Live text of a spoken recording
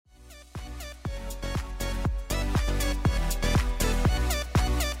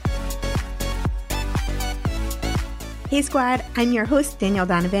Hey squad, I'm your host Danielle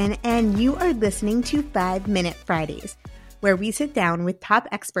Donovan, and you are listening to 5 Minute Fridays, where we sit down with top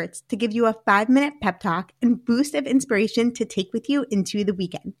experts to give you a 5-minute pep talk and boost of inspiration to take with you into the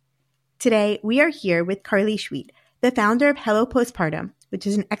weekend. Today, we are here with Carly Schweet, the founder of Hello Postpartum, which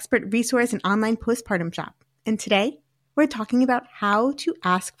is an expert resource and online postpartum shop. And today, we're talking about how to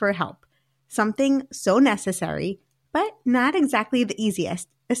ask for help, something so necessary, but not exactly the easiest,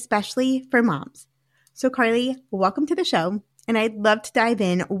 especially for moms. So Carly, welcome to the show, and I'd love to dive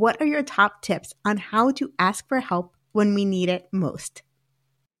in. What are your top tips on how to ask for help when we need it most?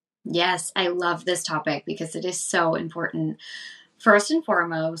 Yes, I love this topic because it is so important. First and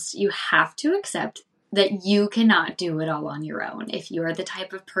foremost, you have to accept that you cannot do it all on your own. If you're the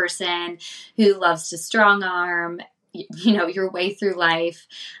type of person who loves to strong arm, your way through life,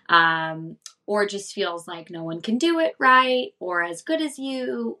 or just feels like no one can do it right or as good as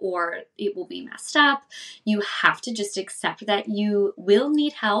you, or it will be messed up, you have to just accept that you will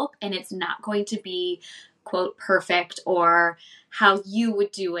need help and it's not going to be, quote, perfect or how you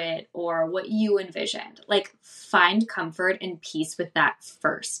would do it or what you envisioned. Like, find comfort and peace with that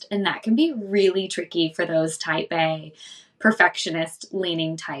first. And that can be really tricky for those type A, perfectionist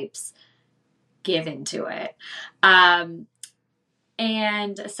leaning types. Give into it.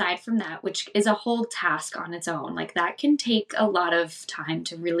 And aside from that, which is a whole task on its own, like that can take a lot of time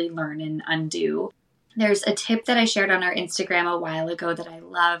to really learn and undo. There's a tip that I shared on our Instagram a while ago that I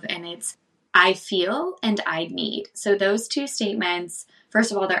love, and it's I feel and I need. So those two statements,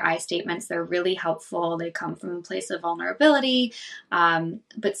 first of all, they're I statements. They're really helpful. They come from a place of vulnerability.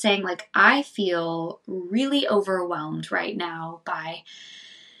 But saying like, I feel really overwhelmed right now by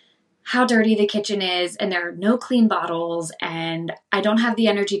how dirty the kitchen is and there are no clean bottles and I don't have the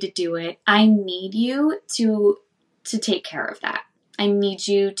energy to do it. I need you to take care of that. I need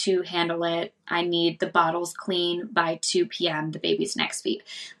you to handle it. I need the bottles clean by 2 p.m. the baby's next feed.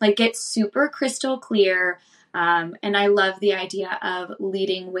 Like, get super crystal clear. And I love the idea of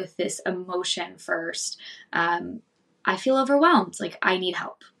leading with this emotion first. I feel overwhelmed. Like, I need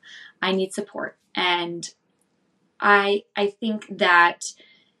help. I need support. And I think that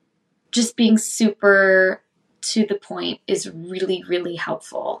just being super to the point is really, really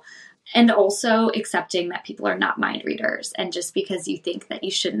helpful. And also accepting that people are not mind readers. And just because you think that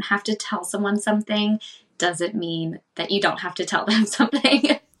you shouldn't have to tell someone something doesn't mean that you don't have to tell them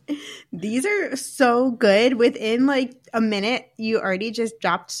something. These are so good. Within like a minute, you already just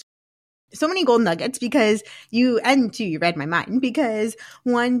dropped so many gold nuggets because you read my mind, because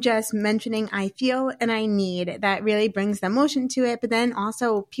one, just mentioning I feel and I need, that really brings the emotion to it. But then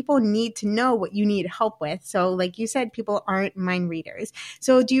also people need to know what you need help with. So like you said, people aren't mind readers.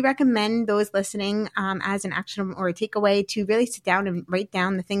 So do you recommend those listening as an action or a takeaway to really sit down and write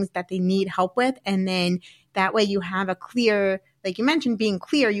down the things that they need help with? And then that way you have a clear, like you mentioned, being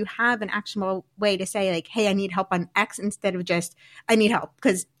clear, you have an actionable way to say like, hey, I need help on X instead of just I need help,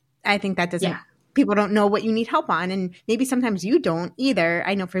 because I think that doesn't, people don't know what you need help on. And maybe sometimes you don't either.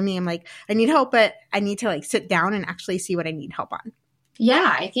 I know for me, I'm like, I need help, but I need to like sit down and actually see what I need help on.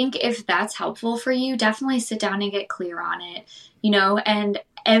 Yeah, I think if that's helpful for you, definitely sit down and get clear on it, and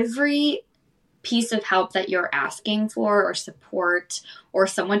every piece of help that you're asking for or support or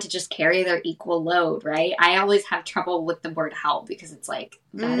someone to just carry their equal load, right? I always have trouble with the word help because it's like,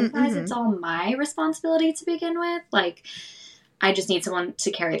 that implies it's all my responsibility to begin with. Like, I just need someone to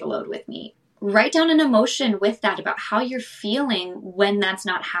carry the load with me. Write down an emotion with that about how you're feeling when that's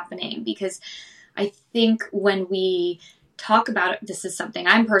not happening. Because I think when we talk about it, this is something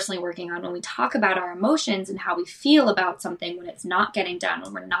I'm personally working on, when we talk about our emotions and how we feel about something when it's not getting done,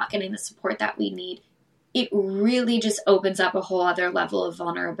 when we're not getting the support that we need, it really just opens up a whole other level of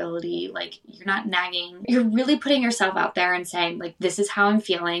vulnerability. Like, you're not nagging. You're really putting yourself out there and saying, like, this is how I'm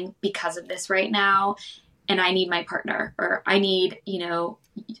feeling because of this right now. And I need my partner, or I need,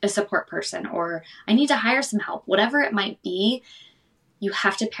 a support person, or I need to hire some help, whatever it might be. You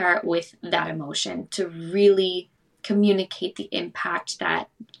have to pair it with that emotion to really communicate the impact that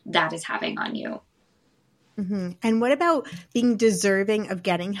is having on you. Mm-hmm. And what about being deserving of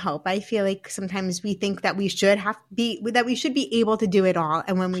getting help? I feel like sometimes we think that we should be able to do it all.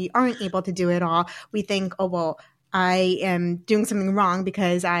 And when we aren't able to do it all, we think, oh, well, I am doing something wrong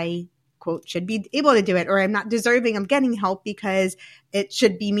because I, quote, should be able to do it, or I'm not deserving of getting help because it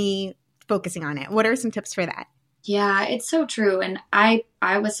should be me focusing on it. What are some tips for that? Yeah, it's so true. And I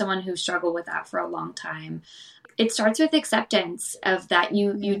was someone who struggled with that for a long time. It starts with acceptance of that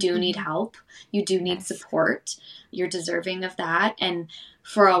you do need help. You do need support. You're deserving of that. And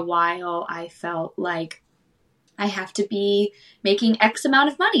for a while, I felt like I have to be making X amount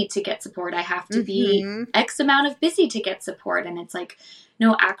of money to get support. I have to be X amount of busy to get support. And it's like,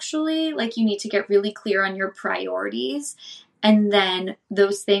 no, actually, like you need to get really clear on your priorities. And then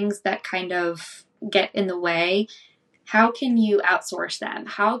those things that kind of get in the way, how can you outsource them?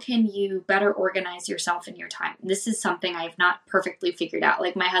 How can you better organize yourself and your time? This is something I've not perfectly figured out.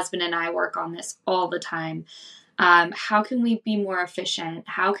 Like my husband and I work on this all the time. How can we be more efficient?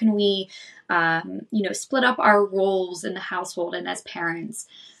 How can we, split up our roles in the household and as parents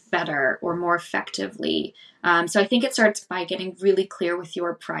better or more effectively? So I think it starts by getting really clear with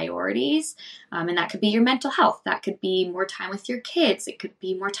your priorities. And that could be your mental health. That could be more time with your kids. It could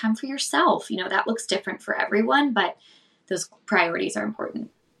be more time for yourself. That looks different for everyone, but those priorities are important.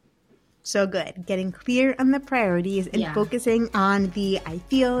 So good. Getting clear on the priorities and focusing on the I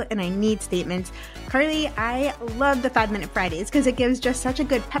feel and I need statements. Carly, I love the 5-Minute Fridays because it gives just such a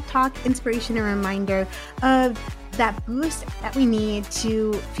good pep talk, inspiration, and reminder of that boost that we need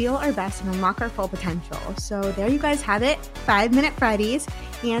to feel our best and unlock our full potential. So there you guys have it, 5-Minute Fridays.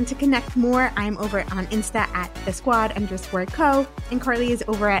 And to connect more, I'm over on Insta at @thesquad_co, and Carly is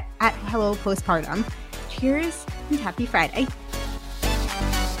over at Hello Postpartum. Cheers and happy Friday.